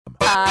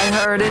I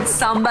heard it's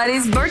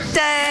somebody's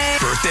birthday.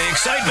 Birthday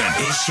excitement.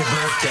 It's your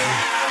birthday.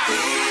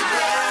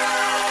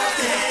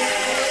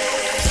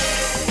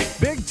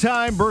 Big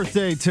time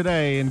birthday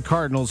today in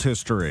Cardinals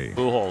history.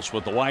 Pujols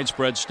with the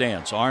widespread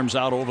stance, arms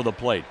out over the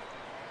plate.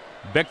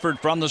 Bickford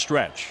from the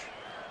stretch.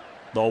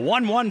 The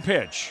 1-1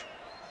 pitch.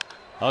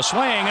 A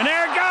swing, and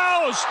there it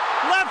goes!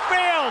 Left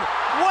field,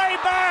 way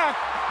back!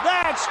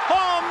 That's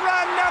home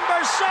run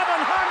number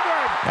 700!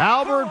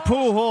 Albert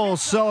Pujols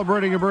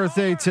celebrating a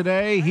birthday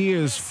today. He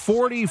is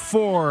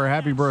 44.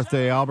 Happy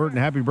birthday, Albert, and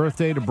happy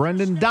birthday to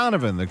Brendan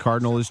Donovan. The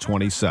Cardinal is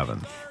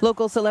 27.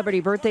 Local celebrity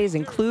birthdays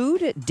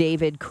include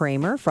David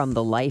Kramer from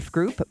the Life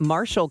Group,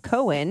 Marshall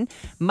Cohen,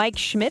 Mike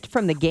Schmidt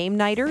from the Game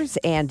Nighters,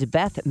 and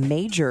Beth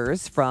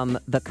Majors from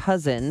the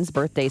Cousins.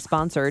 Birthday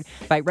sponsored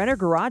by Renner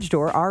Garage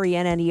Door,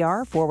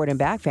 RENNER, forward and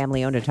back,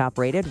 family owned and top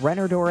rated,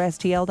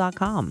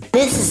 RennerDoorSTL.com.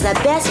 This is the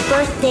best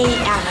birthday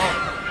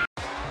ever.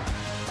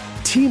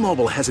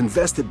 T-Mobile has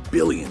invested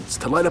billions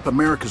to light up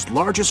America's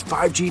largest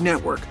 5G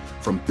network,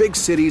 from big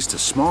cities to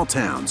small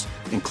towns,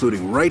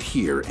 including right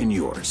here in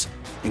yours.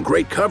 And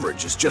great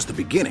coverage is just the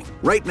beginning.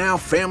 Right now,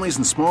 families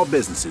and small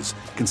businesses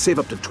can save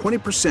up to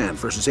 20%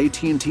 versus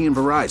AT&T and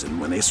Verizon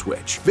when they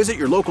switch. Visit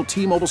your local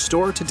T-Mobile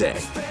store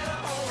today.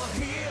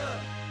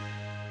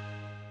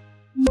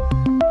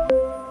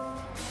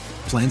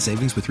 Plan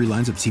savings with 3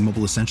 lines of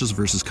T-Mobile Essentials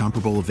versus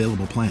comparable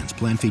available plans.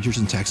 Plan features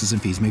and taxes and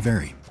fees may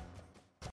vary.